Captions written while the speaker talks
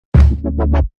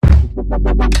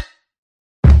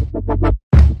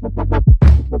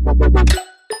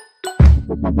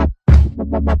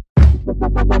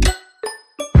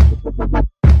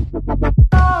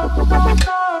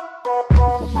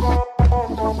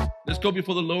Let's go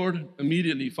before the Lord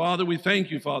immediately. Father, we thank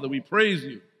you, Father. We praise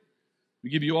you. We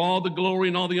give you all the glory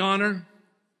and all the honor.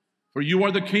 For you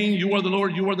are the King, you are the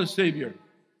Lord, you are the Savior.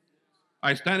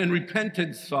 I stand in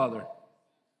repentance, Father.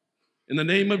 In the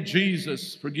name of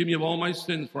Jesus, forgive me of all my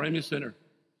sins, for I am a sinner.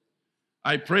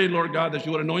 I pray, Lord God, that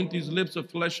you would anoint these lips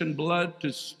of flesh and blood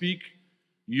to speak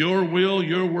your will,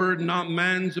 your word, not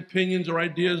man's opinions or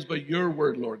ideas, but your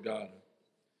word, Lord God.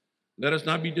 Let us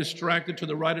not be distracted to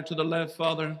the right or to the left,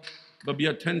 Father, but be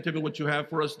attentive in what you have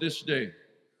for us this day.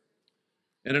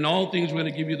 And in all things, we're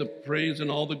going to give you the praise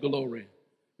and all the glory.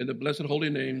 In the blessed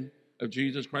holy name of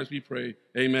Jesus Christ we pray.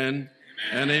 Amen,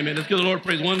 and amen. Let's give the Lord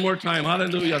praise one more time.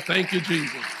 Hallelujah. Thank you,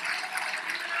 Jesus.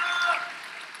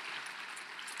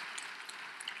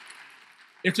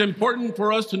 It's important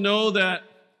for us to know that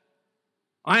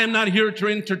I am not here to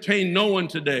entertain no one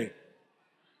today.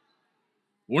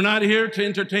 We're not here to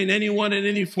entertain anyone in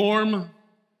any form.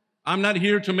 I'm not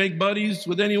here to make buddies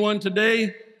with anyone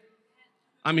today.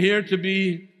 I'm here to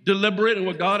be deliberate in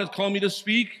what God has called me to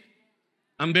speak.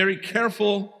 I'm very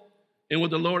careful in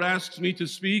what the Lord asks me to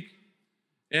speak.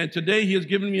 And today he has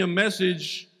given me a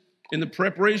message in the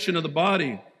preparation of the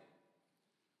body.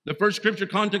 The first scripture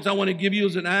context I want to give you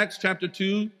is in Acts chapter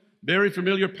 2, very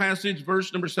familiar passage,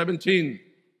 verse number 17.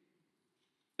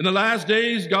 In the last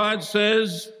days, God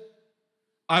says,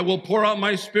 I will pour out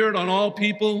my spirit on all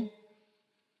people.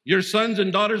 Your sons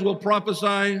and daughters will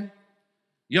prophesy.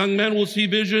 Young men will see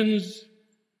visions.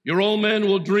 Your old men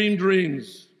will dream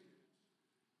dreams.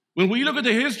 When we look at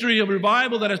the history of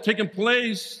revival that has taken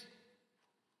place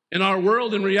in our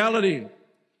world in reality,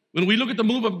 when we look at the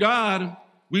move of God,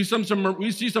 we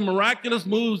see some miraculous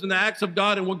moves in the acts of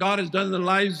God and what God has done in the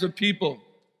lives of people.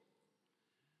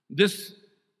 This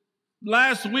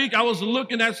last week, I was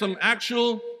looking at some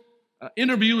actual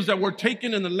interviews that were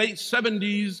taken in the late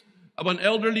 70s of an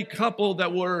elderly couple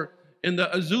that were in the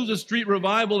Azusa Street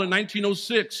revival in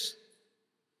 1906.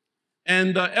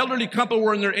 And the elderly couple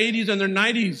were in their 80s and their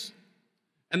 90s.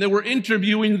 And they were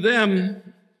interviewing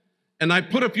them. And I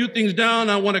put a few things down.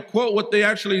 I want to quote what they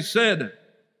actually said.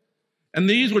 And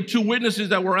these were two witnesses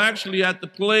that were actually at the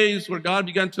place where God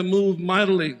began to move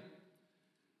mightily.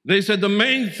 They said the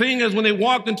main thing is when they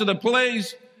walked into the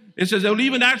place, it says that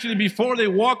even actually before they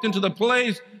walked into the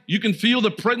place, you can feel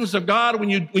the presence of God when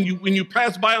you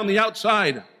pass by on the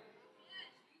outside.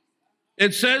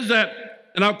 It says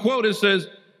that, and I'll quote, it says,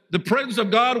 the presence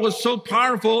of God was so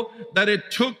powerful that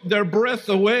it took their breath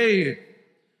away,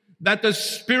 that the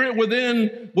spirit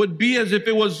within would be as if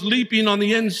it was leaping on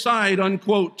the inside,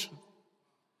 unquote.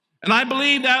 And I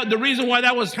believe that the reason why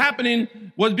that was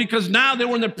happening was because now they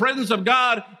were in the presence of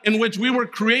God in which we were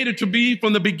created to be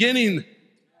from the beginning.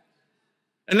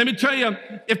 And let me tell you,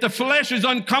 if the flesh is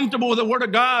uncomfortable with the word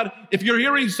of God, if you're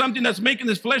hearing something that's making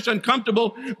this flesh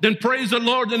uncomfortable, then praise the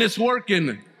Lord, then it's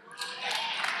working.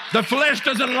 The flesh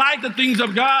doesn't like the things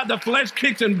of God. The flesh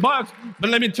kicks and bucks. But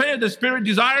let me tell you, the spirit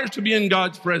desires to be in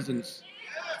God's presence.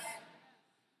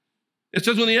 It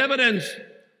says when the evidence,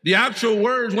 the actual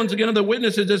words, once again, of the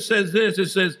witnesses, it says this. It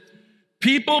says,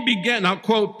 people began, I'll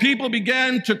quote, people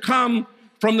began to come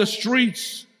from the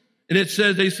streets. And it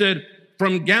says, they said,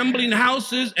 from gambling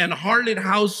houses and harlot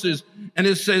houses. And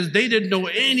it says they didn't know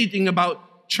anything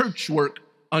about church work,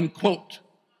 unquote.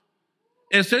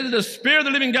 It says that the Spirit of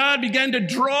the living God began to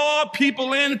draw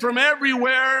people in from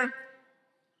everywhere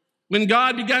when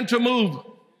God began to move.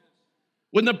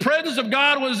 When the presence of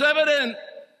God was evident,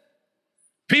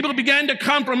 people began to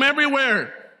come from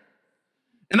everywhere.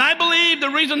 And I believe the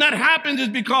reason that happens is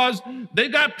because they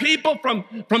got people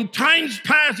from times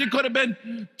past. It could have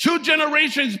been 2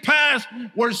 generations past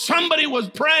where somebody was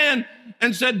praying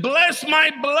and said, bless my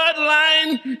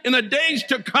bloodline in the days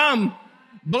to come.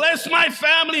 Bless my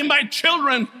family and my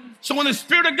children. So when the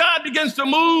Spirit of God begins to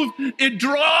move, it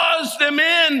draws them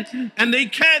in and they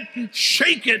can't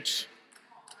shake it.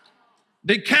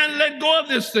 They can't let go of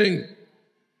this thing.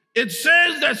 It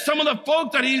says that some of the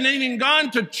folks that he's even gone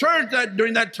to church that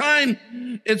during that time,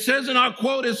 it says in our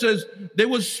quote, it says they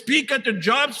would speak at the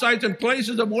job sites and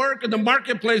places of work and the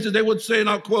marketplaces. They would say in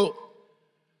our quote,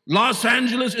 Los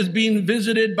Angeles is being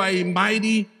visited by a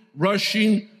mighty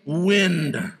rushing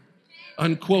wind,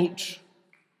 unquote.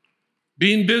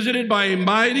 Being visited by a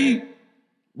mighty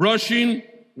rushing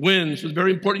wind. So it's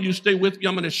very important you stay with me.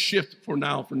 I'm going to shift for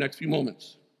now for the next few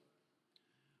moments.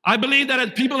 I believe that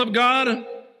as people of God,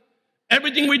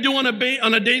 everything we do on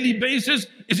a daily basis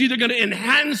is either going to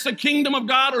enhance the kingdom of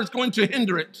God or it's going to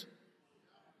hinder it.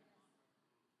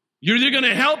 You're either going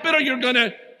to help it or you're going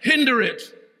to hinder it.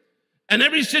 And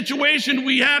every situation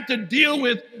we have to deal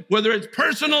with, whether it's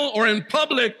personal or in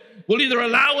public, will either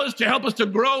allow us to help us to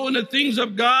grow in the things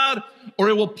of God, or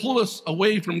it will pull us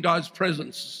away from God's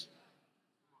presence.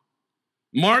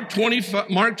 Mark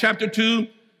chapter 2,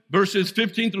 verses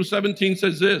 15 through 17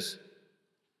 says this.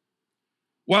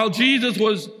 While Jesus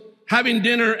was having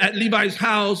dinner at Levi's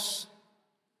house,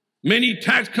 many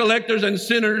tax collectors and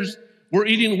sinners were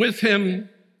eating with him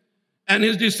and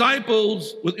his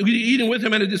disciples,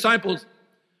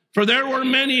 for there were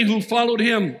many who followed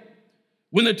him.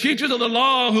 When the teachers of the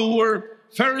law, who were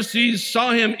Pharisees,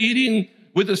 saw him eating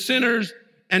with the sinners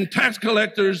and tax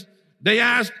collectors, they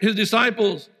asked his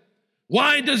disciples,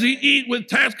 "Why does he eat with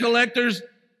tax collectors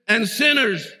and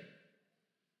sinners?"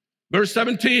 Verse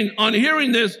 17, on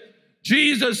hearing this,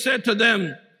 Jesus said to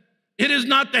them, "It is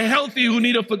not the healthy who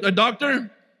need a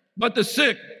doctor, but the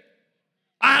sick.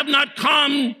 I have not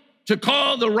come to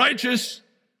call the righteous,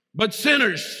 but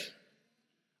sinners."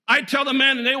 I tell the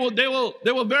men, and they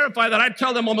will verify that I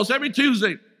tell them almost every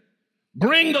Tuesday,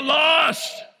 bring the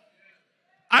lost.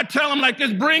 I tell them like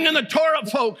this, bring in the Torah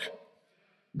folk.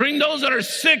 Bring those that are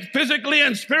sick physically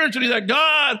and spiritually, that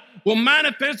God will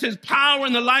manifest his power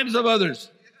in the lives of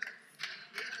others.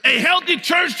 A healthy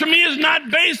church to me is not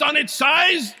based on its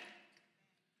size.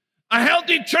 A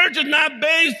healthy church is not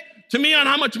based to me on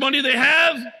how much money they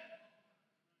have.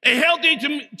 A healthy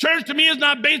church to me is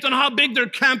not based on how big their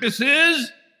campus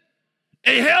is.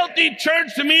 A healthy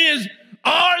church to me is,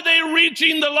 are they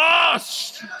reaching the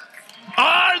lost?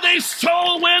 Are they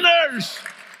soul winners?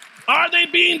 Are they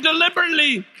being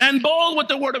deliberately and bold with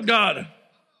the word of God?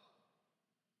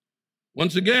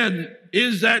 Once again,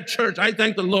 is that church? I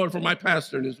thank the Lord for my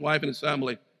pastor and his wife and his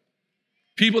family.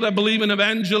 People that believe in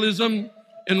evangelism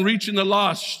and reaching the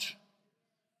lost,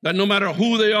 that no matter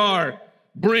who they are,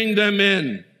 bring them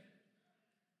in.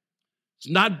 It's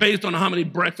not based on how many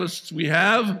breakfasts we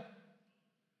have,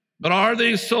 but are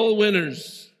they soul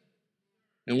winners?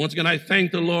 And once again, I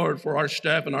thank the Lord for our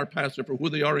staff and our pastor for who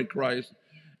they are in Christ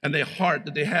and the heart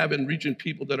that they have in reaching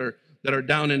people that are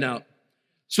down and out.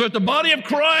 So if the body of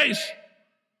Christ,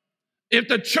 if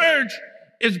the church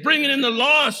is bringing in the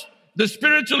lost, the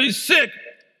spiritually sick,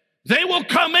 they will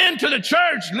come into the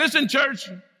church. Listen, church,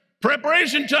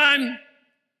 preparation time.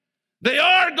 They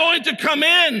are going to come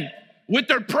in with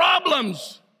their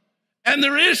problems and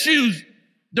their issues,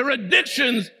 their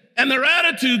addictions and their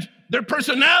attitudes, their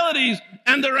personalities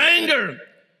and their anger.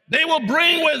 They will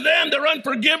bring with them their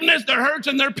unforgiveness, their hurts,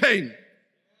 and their pain.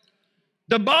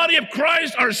 The body of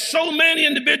Christ are so many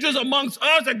individuals amongst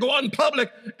us that go out in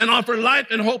public and offer life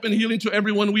and hope and healing to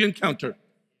everyone we encounter.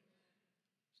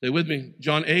 Stay with me.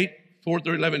 John 8, 4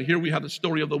 through 11. Here we have the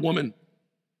story of the woman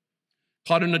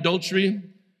caught in adultery,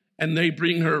 and they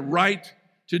bring her right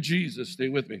to Jesus. Stay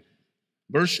with me.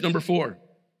 Verse number 4.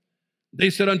 They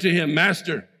said unto him,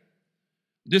 Master,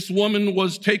 this woman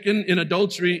was taken in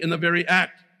adultery in the very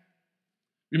act.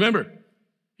 Remember,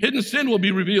 hidden sin will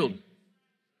be revealed.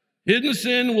 Hidden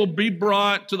sin will be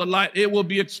brought to the light. It will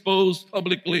be exposed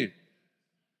publicly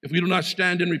if we do not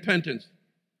stand in repentance.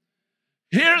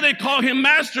 Here they call him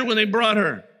master when they brought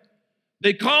her.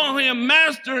 They call him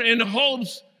master in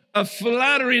hopes of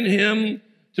flattering him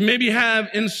to maybe have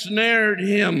ensnared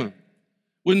him,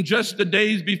 when just the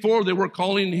days before they were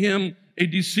calling him a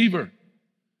deceiver.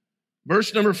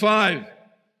 Verse number 5.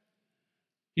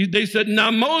 They said,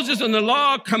 now Moses in the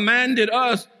law commanded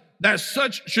us that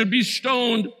such should be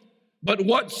stoned, but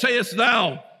what sayest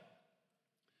thou?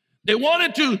 They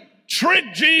wanted to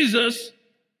trick Jesus,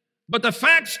 but the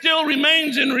fact still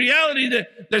remains in reality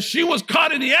that she was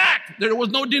caught in the act. There was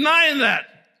no denying that.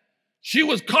 She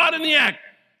was caught in the act.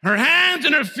 Her hands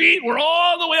and her feet were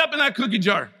all the way up in that cookie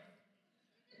jar.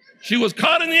 She was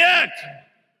caught in the act.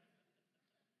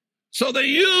 So they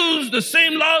used the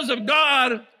same laws of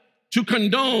God to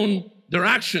condone their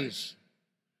actions.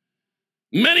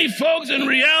 Many folks in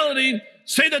reality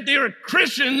say that they are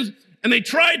Christians and they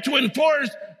try to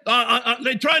enforce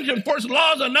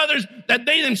laws on others that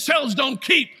they themselves don't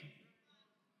keep.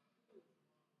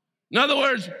 In other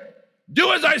words,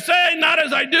 do as I say, not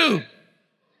as I do.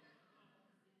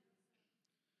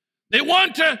 They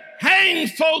want to hang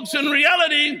folks in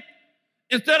reality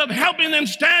instead of helping them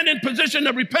stand in position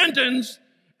of repentance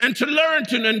and to learn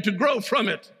and to grow from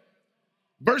it.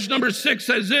 Verse number 6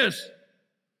 says this.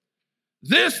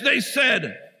 This they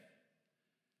said,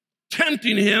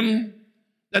 tempting him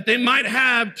that they might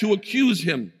have to accuse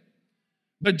him.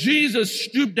 But Jesus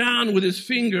stooped down with his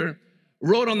finger,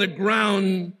 wrote on the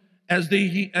ground as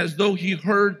though he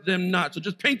heard them not. So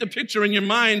just paint the picture in your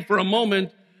mind for a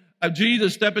moment of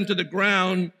Jesus stepping to the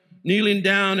ground, kneeling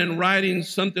down and writing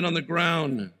something on the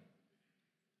ground.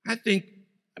 I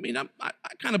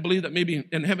kind of believe that maybe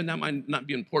in heaven that might not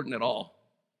be important at all.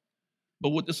 But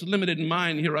with this limited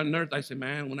mind here on earth, I say,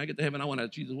 man, when I get to heaven, I want to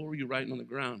ask Jesus, what were you writing on the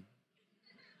ground?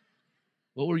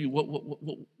 What were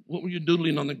you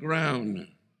doodling on the ground?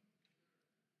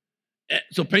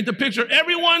 So paint the picture.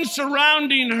 Everyone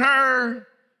surrounding her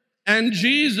and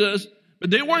Jesus, but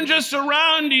they weren't just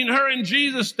surrounding her and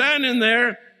Jesus standing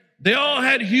there. They all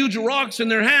had huge rocks in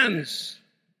their hands.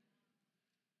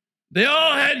 They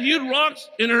all had huge rocks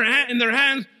in their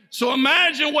hands. So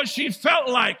imagine what she felt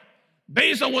like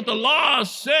based on what the law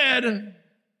said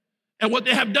and what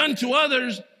they have done to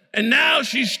others. And now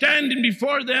she's standing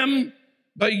before them,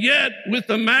 but yet with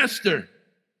the master.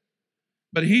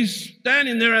 But he's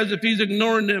standing there as if he's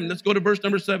ignoring them. Let's go to verse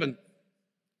number 7.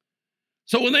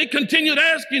 So when they continued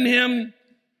asking him,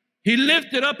 he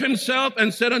lifted up himself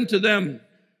and said unto them,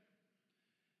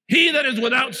 he that is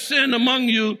without sin among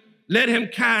you, let him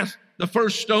cast the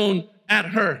first stone at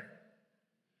her.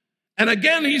 And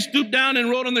again he stooped down and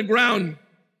wrote on the ground.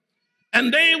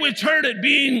 And they which heard it,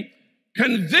 being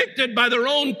convicted by their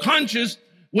own conscience,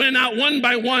 went out one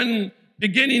by one,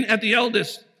 beginning at the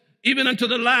eldest, even unto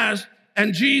the last.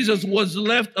 And Jesus was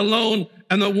left alone,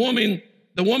 and the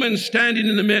woman standing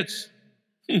in the midst.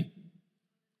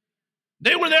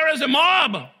 They were there as a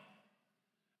mob,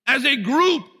 as a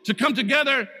group to come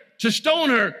together to stone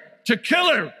her, to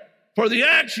kill her for the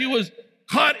act she was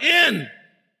caught in.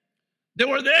 They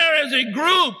were there as a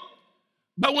group,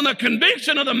 but when the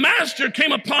conviction of the master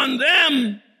came upon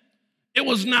them, it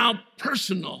was now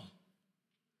personal.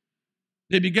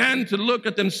 They began to look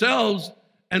at themselves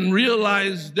and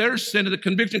realize their sin, and the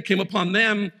conviction came upon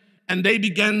them, and they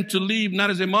began to leave not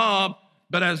as a mob,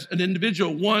 but as an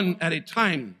individual, one at a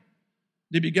time.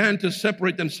 They began to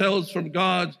separate themselves from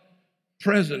God's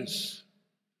presence.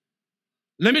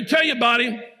 Let me tell you,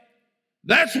 buddy,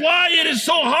 that's why it is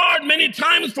so hard many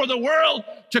times for the world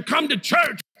to come to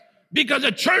church, because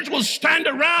the church will stand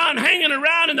around, hanging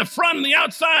around in the front and the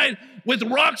outside with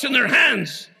rocks in their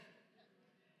hands.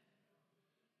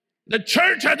 The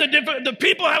church has the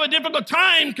people have a difficult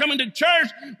time coming to church.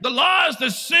 The lost, the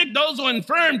sick, those who are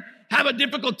infirmed have a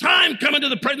difficult time coming to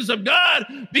the presence of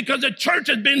God because the church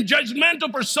has been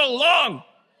judgmental for so long.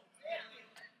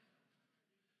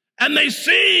 And they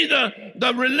see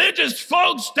the religious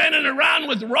folks standing around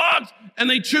with rocks, and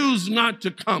they choose not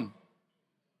to come.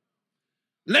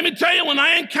 Let me tell you, when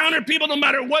I encounter people, no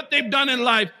matter what they've done in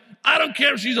life, I don't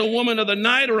care if she's a woman of the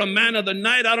night or a man of the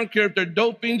night. I don't care if they're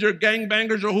dope fiends or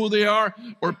gangbangers or who they are,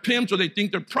 or pimps, or they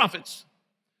think they're prophets.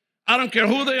 I don't care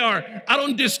who they are. I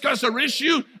don't discuss their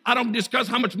issue. I don't discuss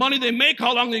how much money they make,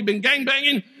 how long they've been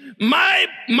gangbanging.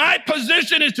 My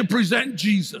position is to present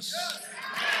Jesus.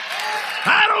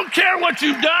 I don't care what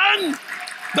you've done.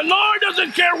 The Lord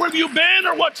doesn't care where you've been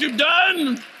or what you've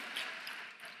done.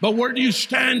 But where do you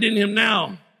stand in him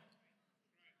now?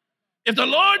 If the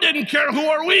Lord didn't care, who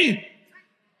are we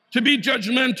to be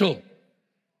judgmental?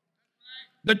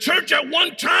 The church at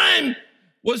one time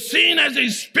was seen as a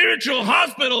spiritual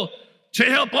hospital to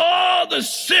help all the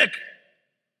sick.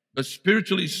 But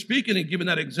spiritually speaking, and giving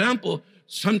that example,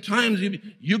 sometimes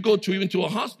you go to even to a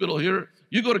hospital here,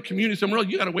 you go to community somewhere else,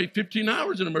 you got to wait 15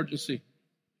 hours in emergency.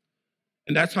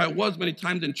 And that's how it was many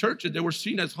times in churches. They were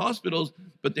seen as hospitals,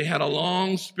 but they had a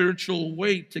long spiritual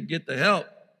wait to get the help.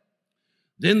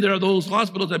 Then there are those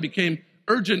hospitals that became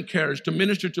urgent cares to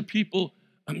minister to people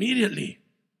immediately.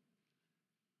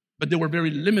 But they were very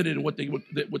limited in what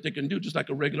they can do, just like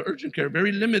a regular urgent care,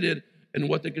 very limited in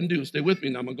what they can do. Stay with me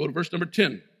now. I'm going to go to verse number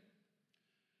 10.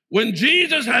 When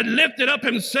Jesus had lifted up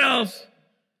himself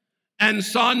and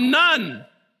saw none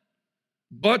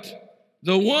but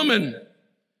the woman,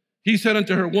 he said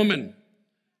unto her, Woman,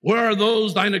 where are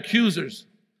those thine accusers?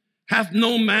 Hath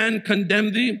no man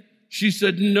condemned thee? She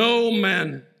said, No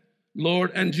man,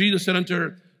 Lord. And Jesus said unto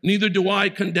her, Neither do I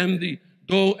condemn thee.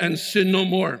 Go and sin no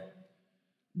more.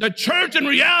 The church in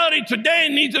reality today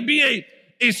needs to be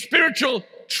a spiritual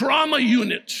trauma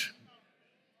unit.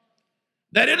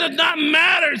 That it does not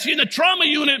matter. See, in the trauma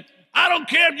unit, I don't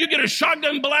care if you get a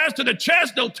shotgun blast to the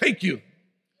chest, they'll take you.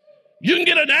 You can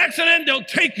get an accident, they'll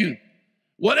take you.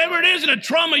 Whatever it is in a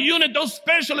trauma unit, those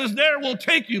specialists there will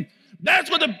take you. That's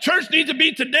what the church needs to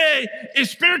be today, a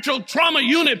spiritual trauma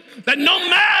unit, that no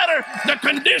matter the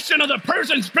condition of the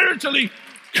person spiritually,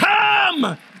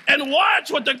 come and watch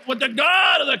what the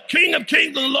God of the King of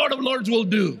Kings and the Lord of Lords will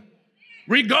do.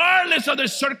 Regardless of the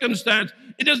circumstance,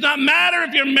 it does not matter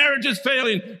if your marriage is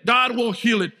failing, God will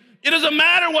heal it. It doesn't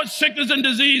matter what sickness and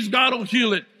disease, God will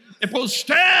heal it. If we'll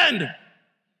stand,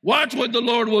 watch what the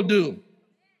Lord will do.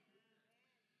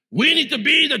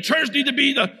 The church need to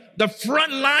be the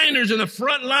front liners in the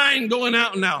front line going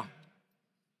out now.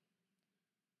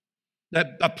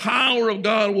 that the power of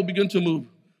God will begin to move.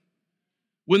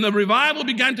 When the revival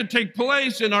began to take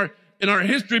place in our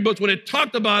history books, when it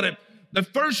talked about it, the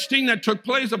first thing that took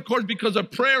place, of course, because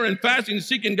of prayer and fasting and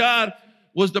seeking God,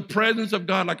 was the presence of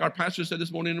God, like our pastor said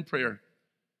this morning in prayer.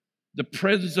 The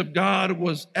presence of God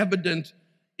was evident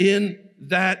in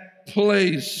that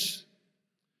place.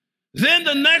 Then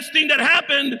the next thing that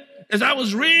happened is I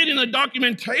was reading the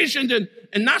documentations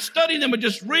and not studying them, but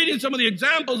just reading some of the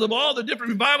examples of all the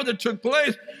different revivals that took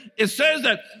place. It says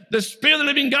that the Spirit of the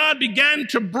living God began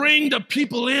to bring the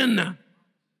people in.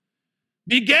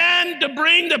 Began to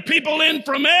bring the people in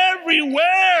from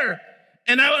everywhere.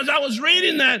 And as I was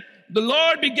reading that, the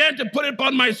Lord began to put it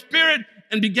upon my spirit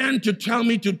and began to tell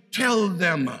me to tell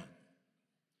them.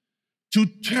 To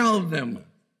tell them.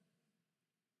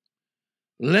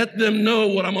 Let them know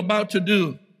what I'm about to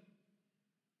do.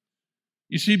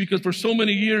 You see, because for so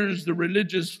many years, the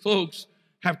religious folks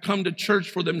have come to church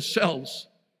for themselves.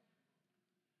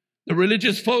 The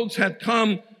religious folks had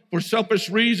come for selfish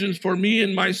reasons for me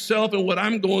and myself and what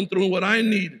I'm going through and what I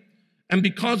need. And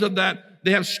because of that,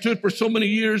 they have stood for so many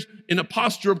years in a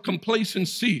posture of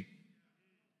complacency.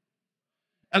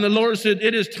 And the Lord said,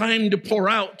 it is time to pour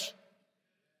out.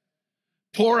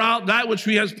 Pour out that which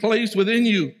He has placed within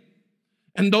you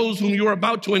and those whom you are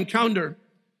about to encounter.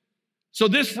 So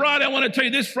this Friday, I want to tell you,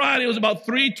 this Friday, it was about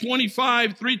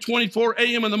 3:25, 3:24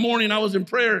 a.m. in the morning. I was in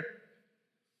prayer.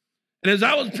 And as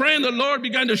I was praying, the Lord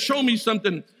began to show me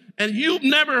something. And you've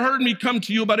never heard me come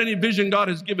to you about any vision God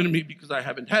has given me, because I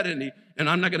haven't had any. And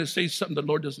I'm not going to say something the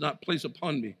Lord does not place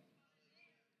upon me.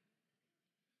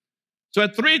 So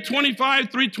at 3:25,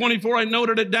 3:24, I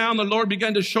noted it down. The Lord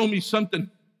began to show me something.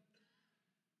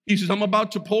 He says, I'm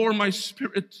about to pour my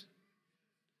Spirit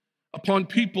upon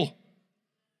people.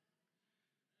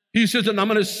 He says, and I'm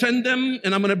going to send them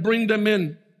and I'm going to bring them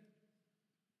in.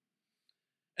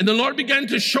 And the Lord began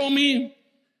to show me,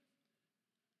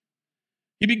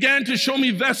 He began to show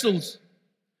me vessels.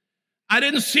 I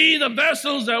didn't see the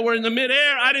vessels that were in the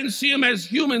midair. I didn't see them as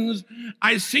humans.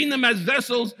 I seen them as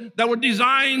vessels that were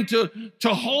designed to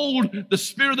hold the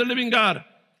Spirit of the living God.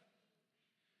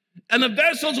 And the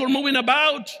vessels were moving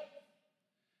about.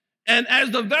 And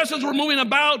as the vessels were moving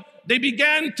about, they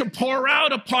began to pour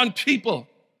out upon people.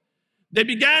 They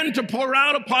began to pour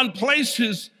out upon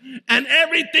places, and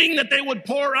everything that they would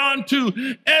pour onto,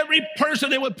 every person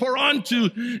they would pour onto,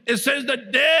 it says the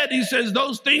dead, He says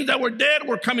those things that were dead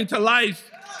were coming to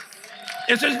life.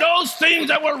 It says those things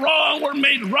that were wrong were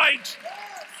made right.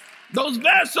 Those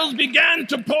vessels began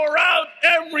to pour out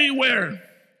everywhere.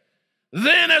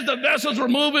 Then as the vessels were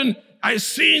moving, I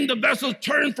seen the vessels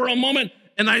turn for a moment,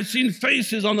 and I seen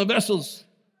faces on the vessels.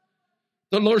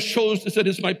 The Lord shows, He said,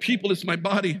 it's my people, it's my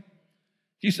body.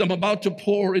 He said, I'm about to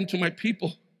pour into my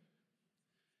people.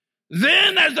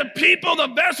 Then as the people, the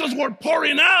vessels were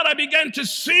pouring out, I began to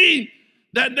see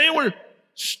that they were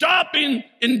stopping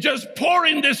and just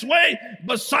pouring this way,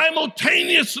 but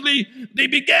simultaneously they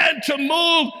began to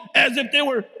move as if they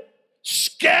were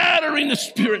scattering the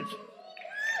Spirit.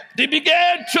 They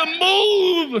began to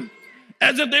move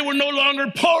as if they were no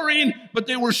longer pouring, but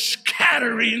they were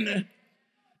scattering,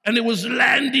 and it was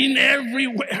landing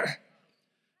everywhere.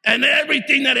 And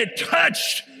everything that it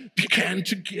touched began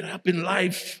to get up in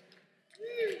life.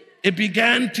 It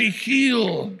began to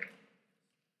heal.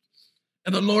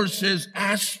 And the Lord says,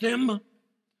 ask them,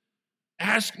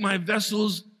 ask my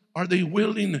vessels, are they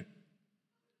willing?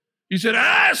 He said,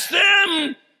 ask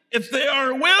them if they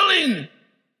are willing.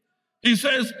 He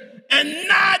says, and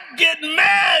not get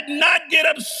mad, not get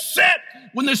upset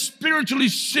when the spiritually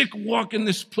sick walk in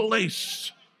this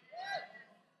place.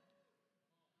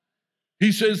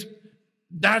 He says,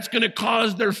 that's going to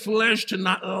cause their flesh to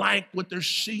not like what they're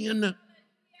seeing.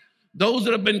 Those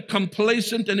that have been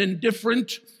complacent and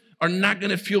indifferent are not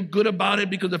going to feel good about it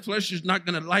because the flesh is not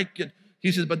going to like it.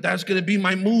 He says, but that's going to be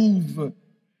my move.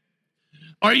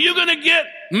 Are you going to get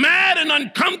mad and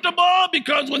uncomfortable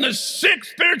because when the sick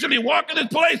spiritually walk in this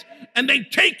place and they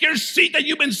take your seat that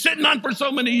you've been sitting on for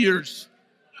so many years?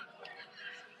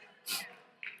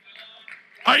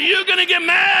 Are you going to get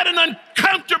mad and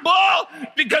uncomfortable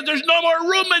because there's no more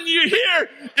room in you here,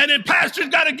 and then pastor's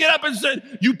got to get up and say,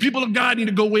 you people of God need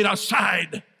to go wait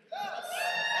outside?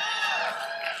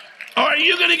 Or are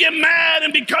you going to get mad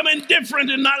and become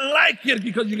indifferent and not like it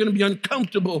because you're going to be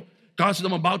uncomfortable? God said,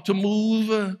 I'm about to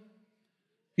move.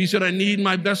 He said, I need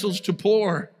my vessels to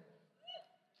pour.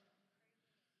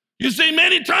 You see,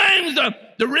 many times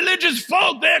the religious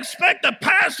folk, they expect the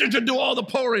pastor to do all the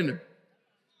pouring.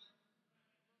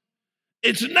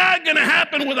 It's not going to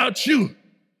happen without you.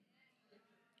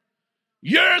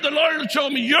 The Lord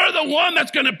showed me, you're the one that's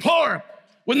going to pour.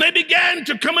 When they began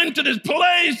to come into this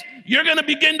place, you're going to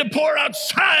begin to pour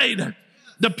outside.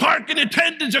 The parking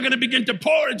attendants are going to begin to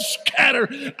pour and scatter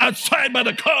outside by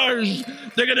the cars.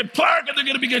 They're going to park and they're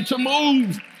going to begin to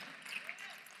move.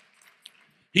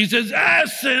 He says,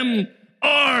 ask them,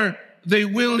 are they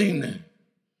willing?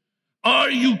 Are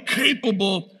you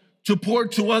capable to pour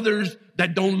to others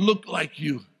that don't look like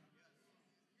you?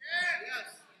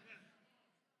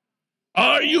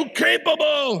 Are you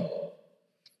capable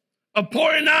of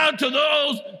pouring out to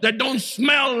those that don't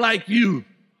smell like you?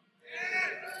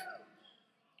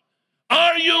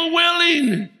 Are you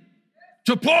willing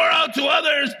to pour out to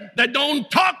others that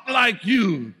don't talk like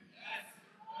you?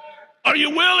 Are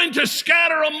you willing to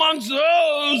scatter amongst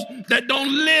those that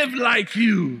don't live like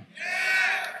you?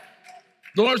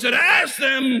 The Lord said, ask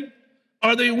them,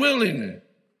 are they willing?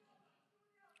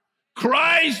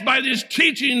 Christ, by this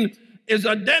teaching, is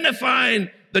identifying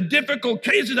the difficult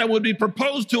cases that would be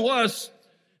proposed to us.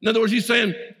 In other words, he's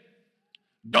saying,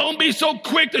 don't be so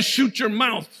quick to shoot your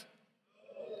mouth.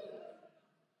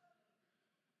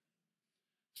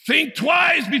 Think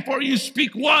twice before you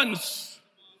speak once.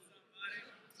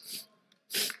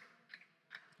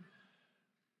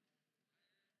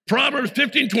 Proverbs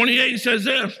 15:28 says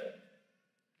this,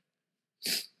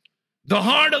 the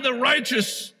heart of the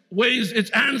righteous weighs its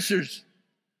answers,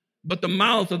 but the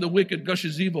mouth of the wicked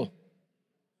gushes evil.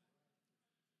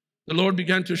 The Lord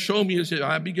began to show me, as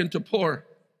I began to pour,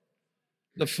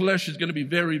 the flesh is going to be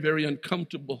very, very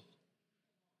uncomfortable.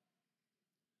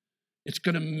 It's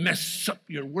going to mess up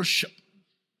your worship.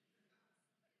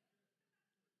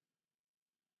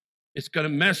 It's going to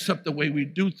mess up the way we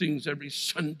do things every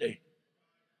Sunday.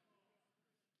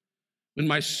 When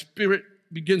my spirit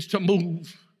begins to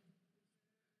move,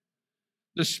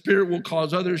 the Spirit will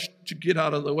cause others to get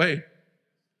out of the way.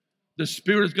 The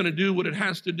Spirit is going to do what it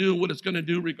has to do, what it's going to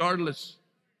do regardless.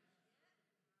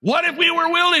 What if we were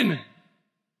willing?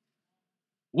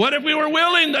 What if we were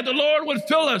willing that the Lord would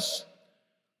fill us?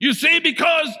 You see,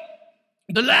 because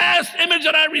the last image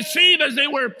that I received as they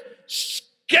were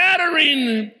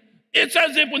scattering, it's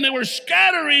as if when they were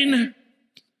scattering,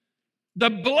 the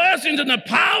blessings and the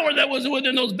power that was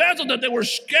within those vessels that they were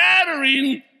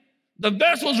scattering, the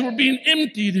vessels were being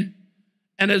emptied.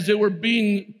 And as they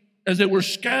were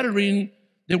scattering,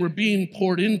 they were being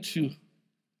poured into.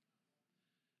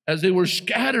 As they were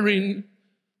scattering,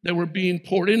 they were being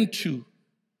poured into.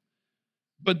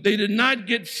 But they did not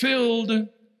get filled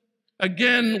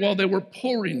again while they were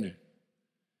pouring.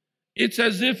 It's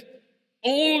as if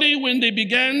only when they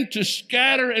began to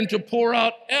scatter and to pour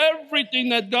out everything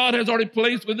that God has already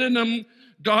placed within them,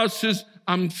 God says,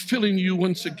 I'm filling you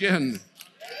once again.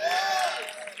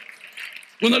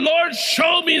 When the Lord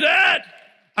showed me that,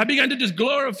 I began to just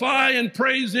glorify and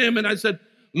praise him. And I said,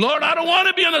 Lord, I don't want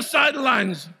to be on the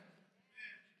sidelines.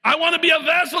 I want to be a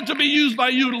vessel to be used by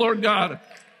you, Lord God.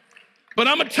 But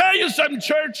I'm going to tell you something,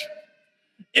 church.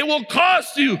 It will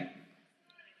cost you.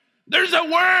 There's a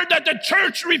word that the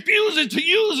church refuses to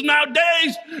use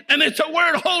nowadays, and it's the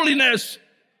word holiness.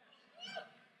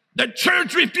 The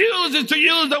church refuses to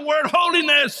use the word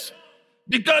holiness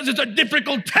because it's a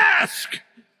difficult task.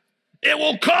 It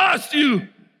will cost you.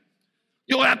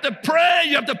 You'll have to pray.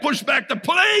 You have to push back the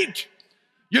plate.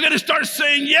 You're going to start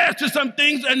saying yes to some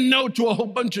things and no to a whole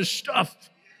bunch of stuff.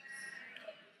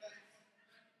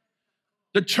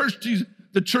 The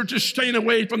church is staying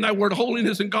away from that word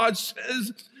holiness, and God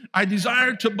says, I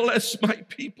desire to bless my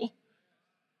people.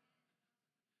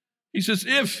 He says,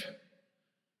 if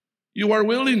you are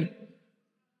willing,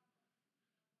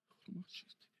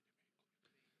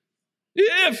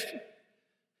 if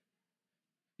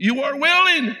you are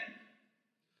willing,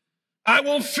 I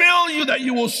will fill you that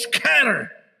you will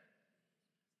scatter,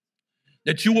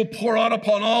 that you will pour out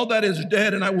upon all that is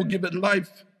dead, and I will give it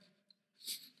life.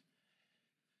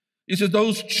 He says,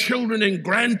 those children and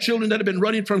grandchildren that have been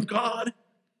running from God,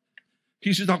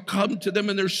 he says, I'll come to them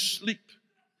in their sleep.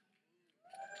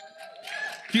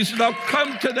 He says, I'll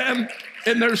come to them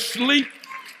in their sleep,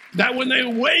 that when they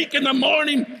wake in the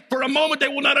morning, for a moment, they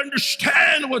will not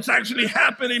understand what's actually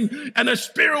happening, and the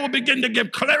Spirit will begin to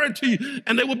give clarity,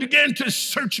 and they will begin to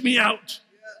search me out.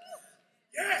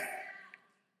 Yeah.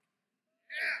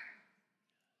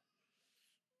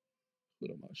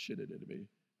 Yeah.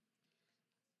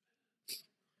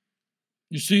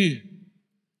 You see,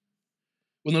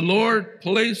 when the Lord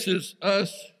places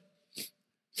us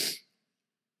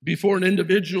before an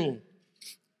individual,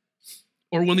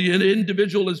 or when the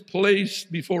individual is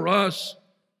placed before us,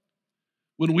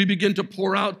 when we begin to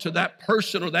pour out to that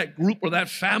person or that group or that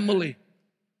family,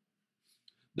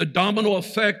 the domino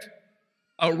effect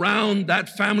around that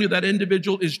family, that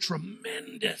individual is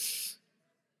tremendous.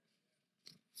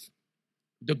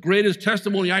 The greatest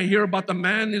testimony I hear about the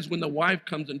man is when the wife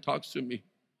comes and talks to me.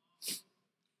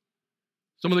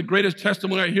 Some of the greatest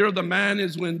testimony I hear of the man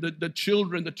is when the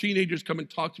children, the teenagers come and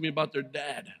talk to me about their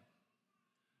dad,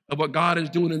 of what God is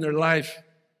doing in their life.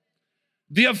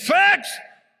 The effects.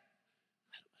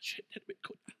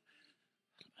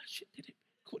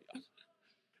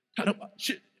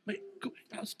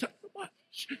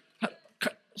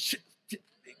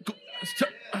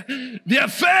 The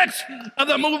effects of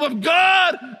the move of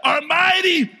God are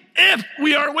mighty if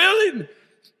we are willing.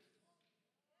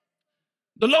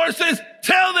 The Lord says,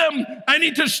 tell them I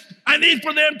need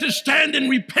for them to stand in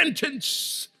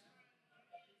repentance.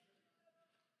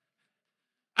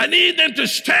 I need them to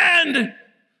stand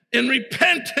in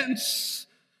repentance.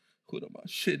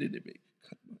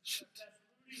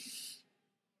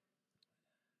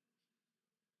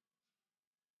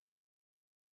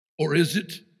 Or is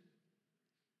it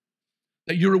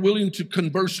that you're willing to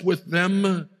converse with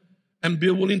them and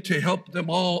be willing to help them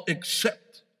all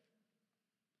accept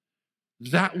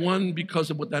that one because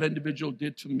of what that individual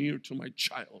did to me or to my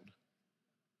child?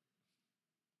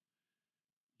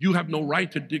 You have no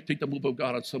right to dictate the move of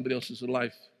God on somebody else's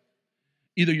life.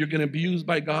 Either you're going to be used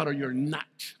by God or you're not.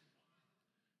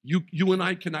 You and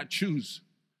I cannot choose.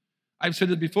 I've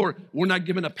said it before, we're not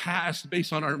given a pass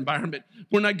based on our environment.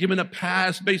 We're not given a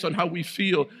pass based on how we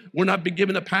feel. We're not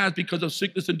given a pass because of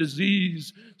sickness and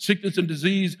disease. Sickness and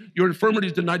disease, your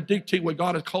infirmities do not dictate what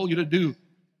God has called you to do.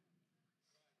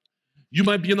 You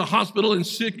might be in the hospital and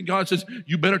sick, and God says,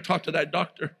 you better talk to that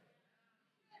doctor.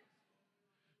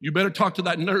 You better talk to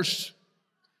that nurse.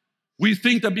 We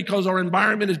think that because our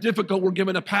environment is difficult, we're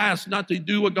given a pass not to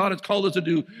do what God has called us to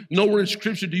do. Nowhere in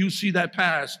Scripture do you see that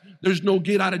pass. There's no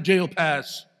get out of jail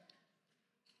pass.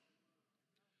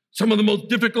 Some of the most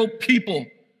difficult people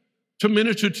to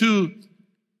minister to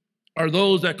are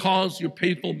those that cause your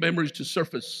painful memories to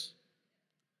surface.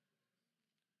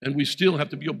 And we still have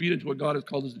to be obedient to what God has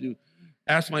called us to do.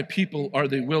 Ask my people, are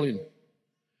they willing?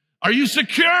 Are you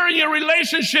secure in your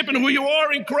relationship and who you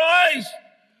are in Christ?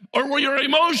 Or will your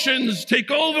emotions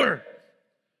take over?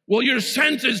 Will your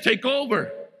senses take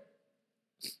over?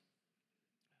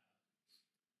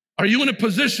 Are you in a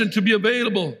position to be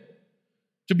available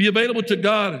to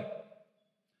God?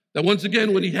 That once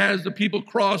again, when he has the people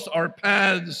cross our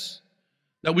paths,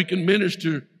 that we can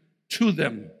minister to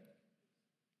them.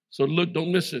 So look,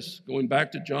 don't miss this. Going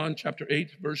back to John chapter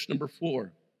 8, verse number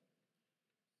 4.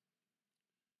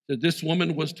 That this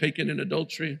woman was taken in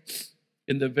adultery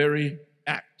in the very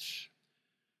act.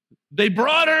 They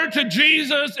brought her to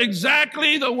Jesus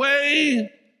exactly the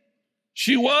way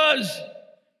she was.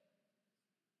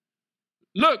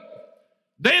 Look,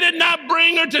 they did not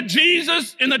bring her to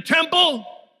Jesus in the temple.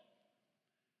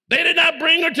 They did not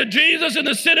bring her to Jesus in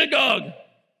the synagogue.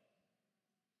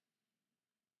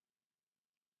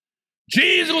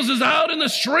 Jesus is out in the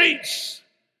streets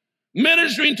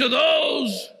ministering to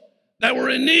those that were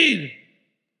in need.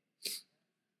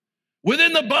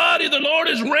 Within the body, the Lord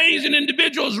is raising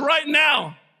individuals right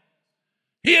now.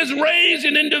 He is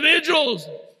raising individuals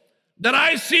that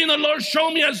I've seen the Lord show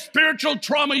me as spiritual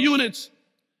trauma units.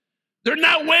 They're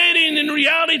not waiting in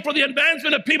reality for the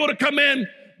advancement of people to come in.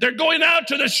 They're going out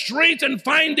to the streets and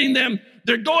finding them.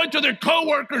 They're going to their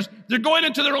coworkers. They're going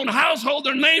into their own household,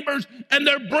 their neighbors, and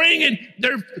they're bringing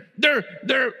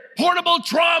their portable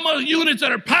trauma units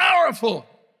that are powerful.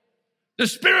 The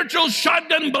spiritual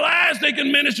shotgun blast, they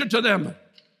can minister to them.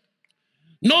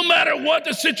 No matter what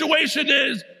the situation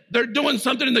is, they're doing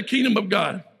something in the kingdom of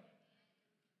God.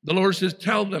 The Lord says,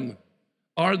 tell them,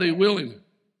 are they willing?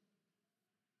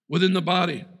 Within the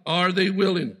body, are they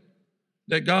willing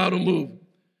that God will move?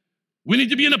 We need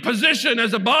to be in a position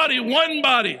as a body, one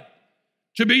body,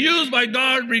 to be used by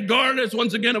God regardless,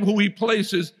 once again, of who he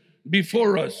places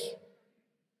before us.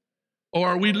 Or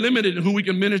are we limited in who we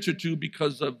can minister to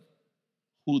because of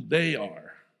who they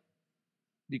are,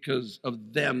 because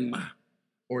of them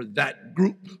or that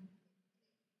group?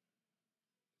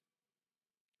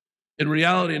 In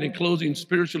reality and in closing,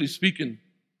 spiritually speaking,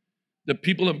 the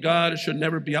people of God should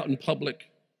never be out in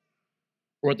public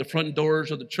or at the front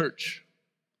doors of the church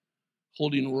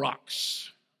holding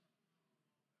rocks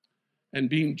and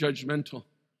being judgmental,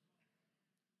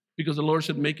 because the Lord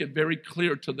should make it very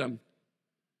clear to them.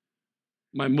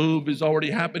 My move is already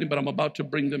happening, but I'm about to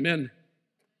bring them in.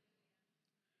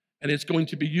 And it's going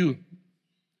to be you.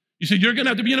 You see, you're going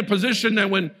to have to be in a position that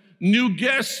when new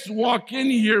guests walk in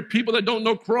here, people that don't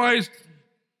know Christ,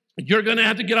 you're going to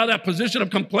have to get out of that position of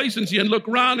complacency and look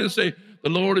around and say, the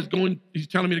Lord is he's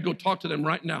telling me to go talk to them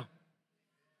right now.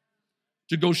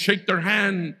 To go shake their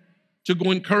hand, to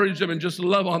go encourage them and just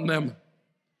love on them.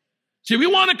 See, we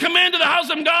want to come into the house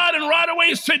of God and right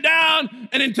away sit down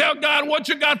and then tell God, what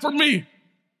you got for me?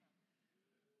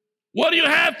 What do you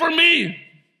have for me?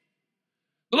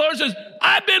 The Lord says,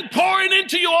 I've been pouring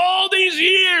into you all these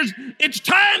years. It's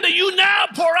time that you now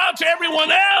pour out to everyone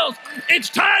else. It's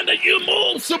time that you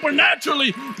move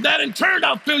supernaturally, that in turn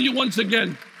I'll fill you once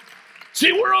again.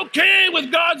 See, we're okay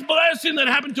with God's blessing that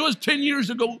happened to us 10 years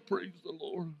ago. Praise the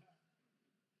Lord.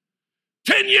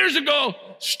 10 years ago,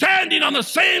 standing on the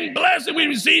same blessing we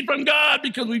received from God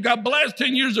because we got blessed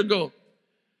 10 years ago.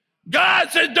 God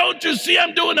says, don't you see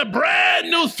I'm doing a brand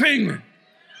new thing?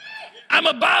 I'm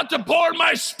about to pour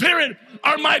my spirit.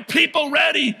 Are my people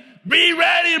ready? Be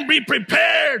ready and be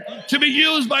prepared to be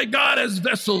used by God as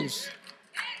vessels.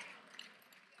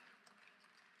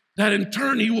 That in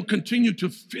turn, he will continue to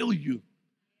fill you.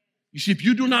 You see, if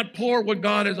you do not pour what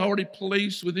God has already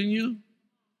placed within you,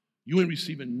 you ain't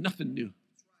receiving nothing new.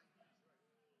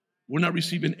 We're not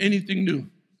receiving anything new.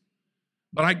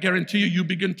 But I guarantee you, you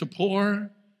begin to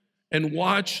pour and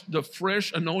watch the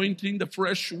fresh anointing, the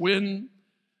fresh wind,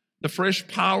 the fresh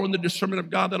power and the discernment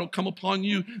of God that'll come upon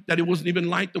you, that it wasn't even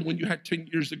like the one you had 10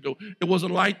 years ago. It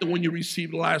wasn't like the one you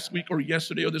received last week or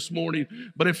yesterday or this morning,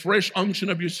 but a fresh unction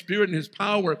of your spirit and his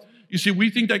power. You see, we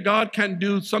think that God can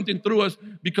do something through us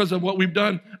because of what we've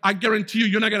done. I guarantee you,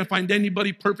 you're not going to find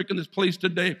anybody perfect in this place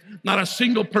today. Not a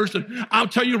single person. I'll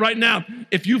tell you right now,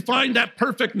 if you find that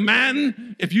perfect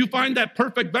man, if you find that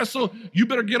perfect vessel, you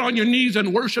better get on your knees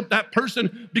and worship that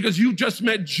person because you just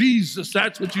met Jesus.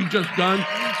 That's what you just done.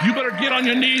 You better get on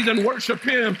your knees and worship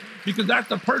him because that's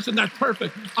the person that's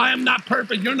perfect. I am not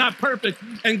perfect. You're not perfect.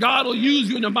 And God will use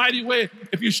you in a mighty way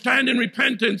if you stand in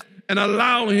repentance and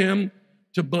allow him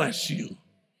to bless you.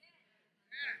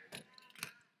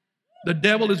 The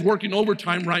devil is working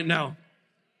overtime right now.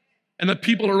 And the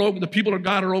people of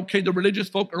God are okay. The religious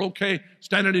folk are okay,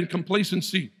 standing in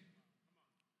complacency.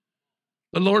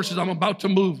 The Lord says, I'm about to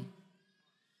move.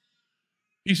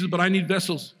 He says, but I need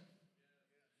vessels.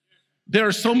 There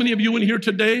are so many of you in here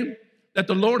today that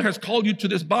the Lord has called you to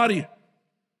this body.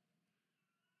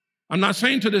 I'm not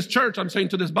saying to this church, I'm saying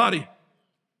to this body.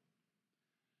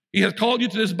 He has called you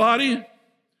to this body.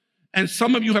 And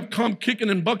some of you have come kicking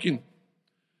and bucking.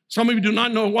 Some of you do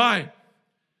not know why.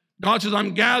 God says,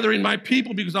 I'm gathering my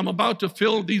people because I'm about to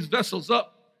fill these vessels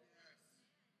up.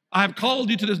 I have called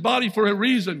you to this body for a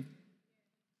reason.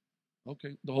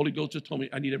 Okay, the Holy Ghost just told me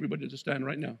I need everybody to stand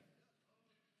right now.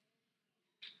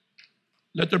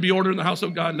 Let there be order in the house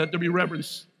of God. Let there be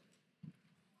reverence.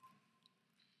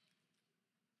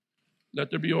 Let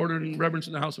there be order and reverence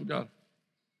in the house of God.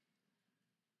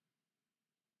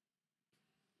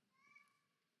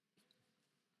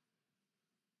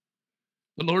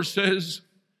 The Lord says,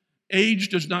 age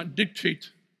does not dictate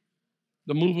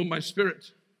the move of my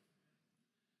spirit.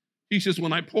 He says,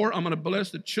 when I pour, I'm going to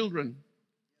bless the children.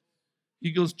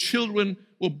 He goes, children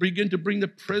will begin to bring the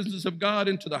presence of God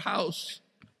into the house.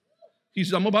 He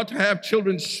says, I'm about to have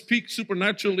children speak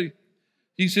supernaturally.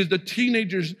 He says, the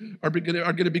teenagers are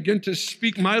going to begin to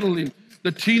speak mightily.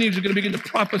 The teenagers are going to begin to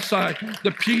prophesy.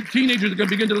 The teenagers are going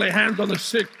to begin to lay hands on the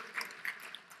sick.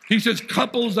 He says,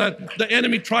 couples that the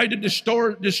enemy tried to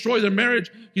destroy their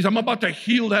marriage, he says, I'm about to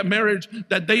heal that marriage,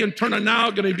 that they in turn are now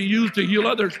going to be used to heal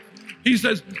others. He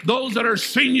says, those that are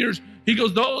seniors, he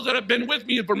goes, those that have been with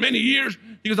me for many years,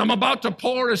 he goes, I'm about to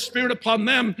pour a spirit upon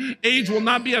them. Age will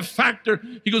not be a factor.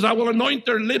 He goes, I will anoint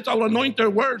their lips. I will anoint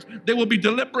their words. They will be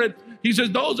deliberate. He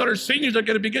says, those that are seniors are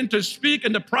going to begin to speak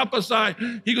and to prophesy.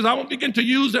 He goes, I will begin to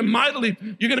use them mightily.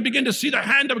 You're going to begin to see the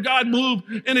hand of God move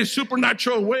in a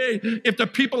supernatural way if the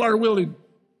people are willing.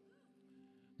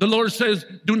 The Lord says,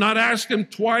 do not ask them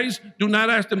twice. Do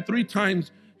not ask them 3 times.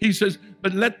 He says,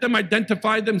 but let them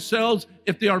identify themselves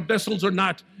if they are vessels or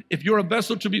not. If you're a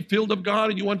vessel to be filled of God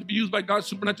and you want to be used by God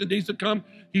supernatural days to come,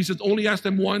 he says, only ask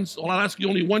them once. Or I'll ask you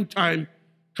only one time.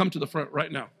 Come to the front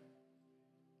right now.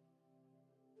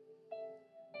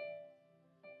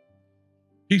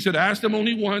 He said, ask them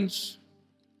only once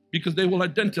because they will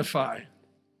identify.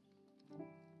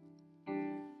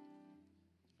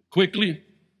 Quickly,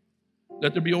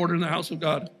 let there be order in the house of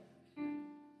God.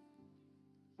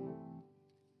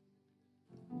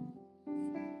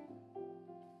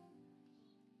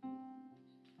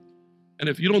 And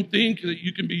if you don't think that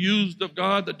you can be used of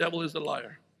God, the devil is a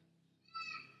liar.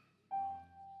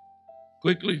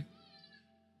 Quickly.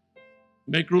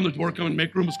 Make room, let's work on,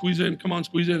 make room, squeeze in. Come on,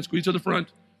 squeeze in, squeeze to the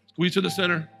front, squeeze to the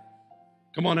center.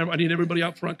 Come on, I need everybody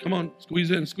out front. Come on,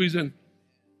 squeeze in, squeeze in.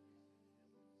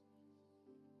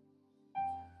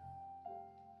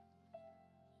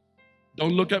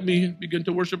 Don't look at me, begin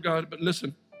to worship God, but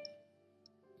listen.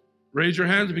 Raise your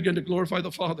hands and begin to glorify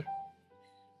the Father.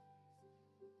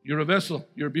 You're a vessel.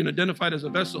 You're being identified as a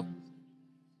vessel.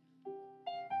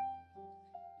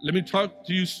 Let me talk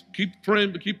to you. Keep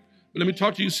praying, but let me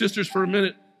talk to you sisters for a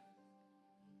minute.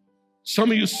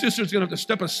 Some of you sisters are going to have to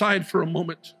step aside for a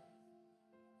moment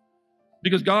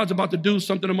because God's about to do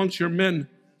something amongst your men.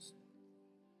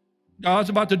 God's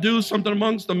about to do something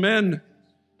amongst the men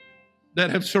that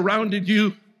have surrounded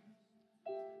you.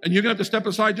 And you're going to have to step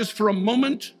aside just for a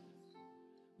moment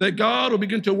that God will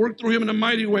begin to work through him in a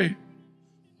mighty way.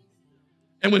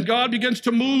 And when God begins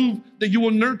to move, that you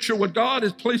will nurture what God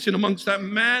is placing amongst that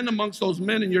man, amongst those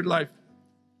men in your life.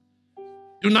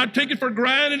 Do not take it for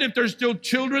granted if there's still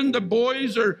children, the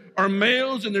boys are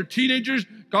males and they're teenagers.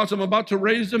 God, I'm about to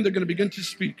raise them. They're going to begin to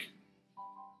speak.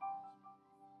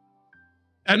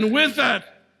 And with that,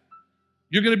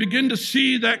 you're going to begin to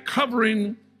see that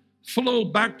covering flow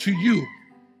back to you.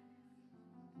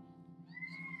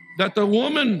 That the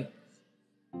woman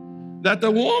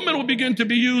will begin to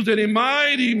be used in a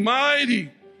mighty,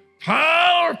 mighty,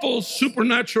 powerful,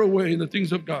 supernatural way in the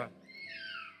things of God.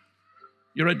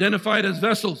 You're identified as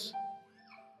vessels.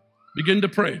 Begin to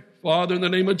pray. Father, in the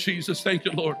name of Jesus, thank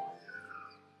you, Lord.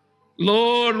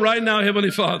 Lord, right now,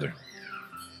 Heavenly Father,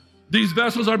 these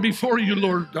vessels are before you,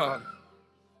 Lord God.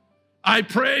 I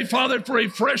pray, Father, for a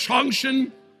fresh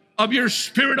unction of your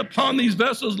Spirit upon these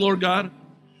vessels, Lord God,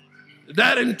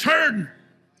 that in turn,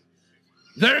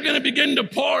 they're going to begin to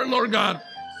pour, Lord God,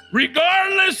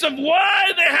 regardless of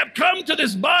why they have come to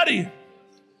this body.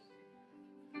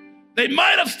 They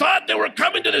might have thought they were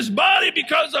coming to this body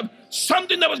because of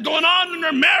something that was going on in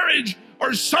their marriage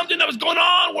or something that was going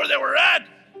on where they were at.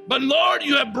 But Lord,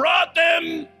 you have brought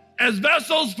them as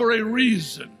vessels for a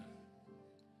reason.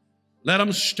 Let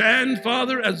them stand,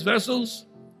 Father, as vessels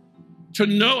to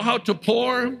know how to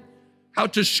pour, how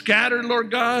to scatter, Lord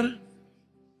God,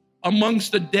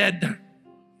 amongst the dead,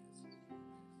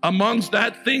 amongst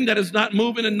that thing that is not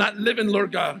moving and not living,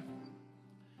 Lord God.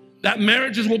 That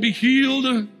marriages will be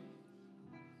healed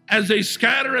as they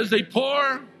scatter, as they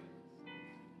pour.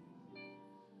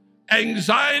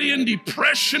 Anxiety and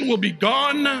depression will be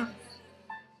gone.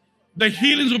 The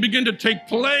healings will begin to take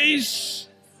place.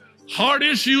 Heart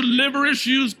issues, liver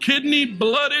issues, kidney,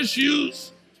 blood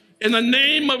issues. In the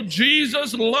name of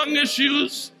Jesus, lung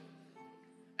issues.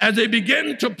 As they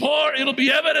begin to pour, it'll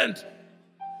be evident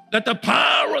that the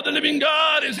power of the living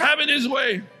God is having his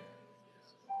way.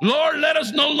 Lord, let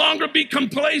us no longer be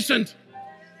complacent,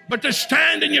 but to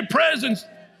stand in your presence.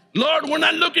 Lord, we're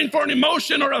not looking for an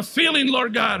emotion or a feeling,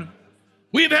 Lord God.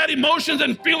 We've had emotions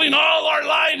and feeling all our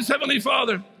lives, Heavenly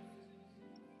Father.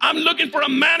 I'm looking for a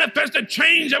manifested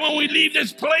change, and when we leave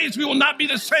this place, we will not be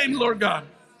the same, Lord God.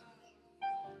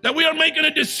 That we are making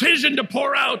a decision to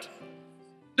pour out.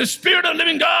 The Spirit of the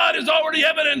living God is already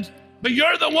evident, but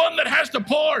you're the one that has to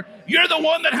pour. You're the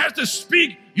one that has to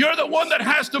speak. You're the one that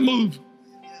has to move.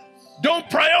 Don't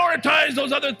prioritize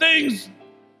those other things.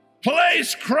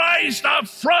 Place Christ out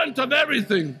front of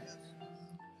everything.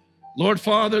 Lord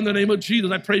Father, in the name of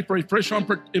Jesus, I pray for a fresh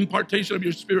impartation of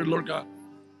your Spirit, Lord God.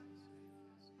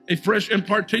 A fresh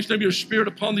impartation of your Spirit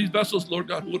upon these vessels, Lord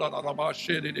God. Who am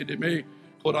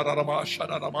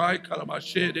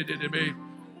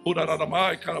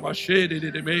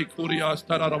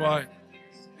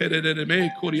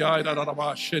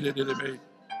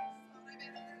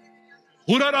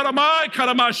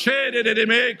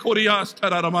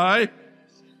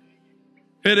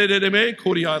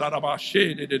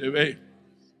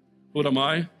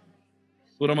I?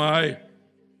 Who am I?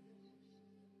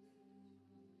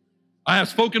 I have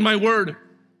spoken my word.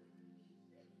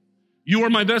 You are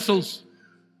my vessels.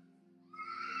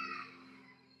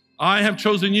 I have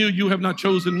chosen you. You have not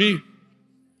chosen me.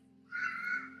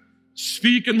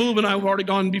 Speak and move, and I have already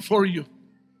gone before you.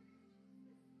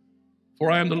 For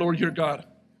I am the Lord your God.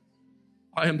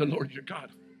 I am the Lord your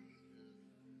God.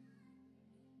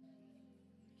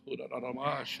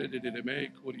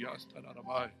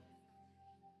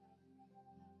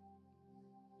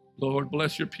 Lord,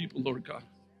 bless your people, Lord God.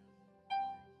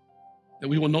 That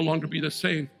we will no longer be the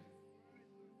same.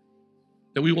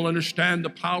 That we will understand the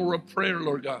power of prayer,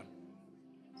 Lord God.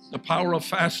 The power of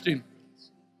fasting.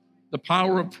 The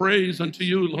power of praise unto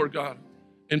you, Lord God,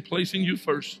 and placing you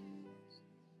first.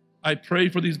 I pray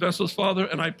for these vessels, Father,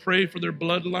 and I pray for their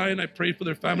bloodline. I pray for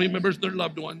their family members, their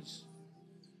loved ones.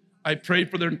 I pray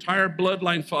for their entire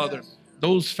bloodline, Father.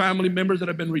 Those family members that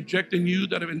have been rejecting you,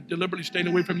 that have been deliberately staying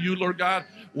away from you, Lord God.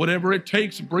 Whatever it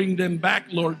takes, bring them back,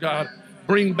 Lord God.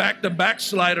 Bring back the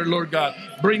backslider, Lord God.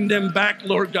 Bring them back,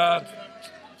 Lord God.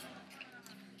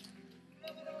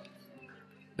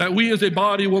 That we as a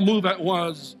body will move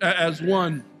as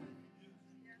one.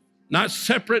 Not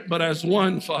separate, but as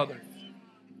one, Father.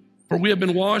 For we have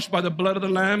been washed by the blood of the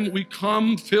Lamb. We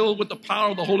come filled with the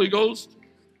power of the Holy Ghost.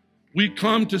 We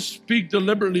come to speak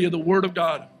deliberately of the Word of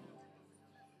God.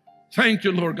 Thank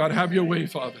you, Lord God. Have your way,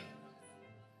 Father.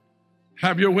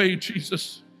 Have your way,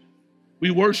 Jesus.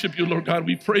 We worship you, Lord God.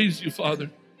 We praise you,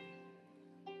 Father.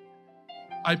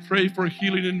 I pray for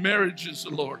healing in marriages,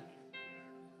 Lord.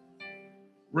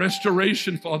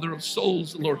 Restoration, Father, of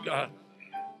souls, Lord God.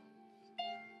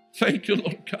 Thank you,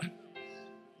 Lord God.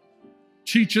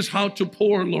 Teach us how to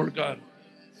pour, Lord God.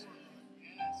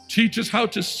 Teach us how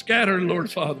to scatter, Lord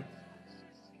Father.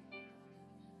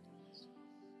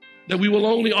 That we will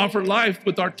only offer life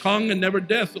with our tongue and never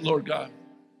death, Lord God.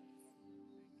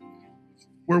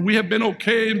 Where we have been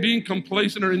okay in being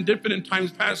complacent or indifferent in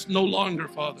times past, no longer,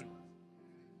 Father.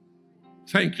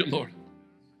 Thank you, Lord.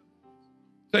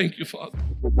 Thank you, Father.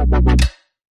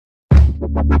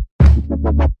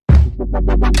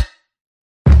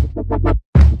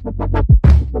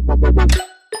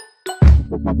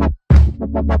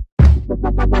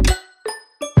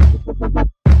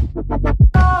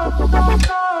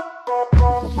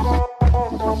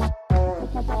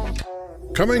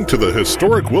 Coming to the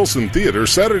historic Wilson Theater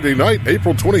Saturday night,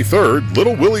 April 23rd,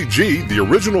 Little Willie G, the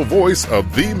original voice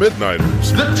of The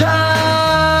Midnighters. The town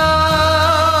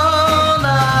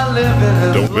I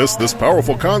live in. Don't miss this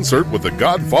powerful concert with the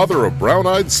godfather of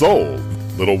brown-eyed soul.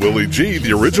 Little Willie G,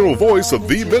 the original voice of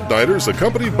The Midnighters,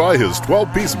 accompanied by his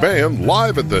 12-piece band,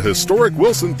 live at the historic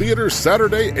Wilson Theater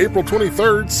Saturday, April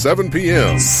 23rd, 7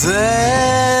 p.m.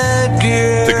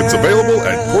 Tickets available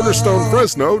at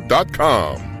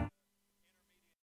cornerstonefresno.com.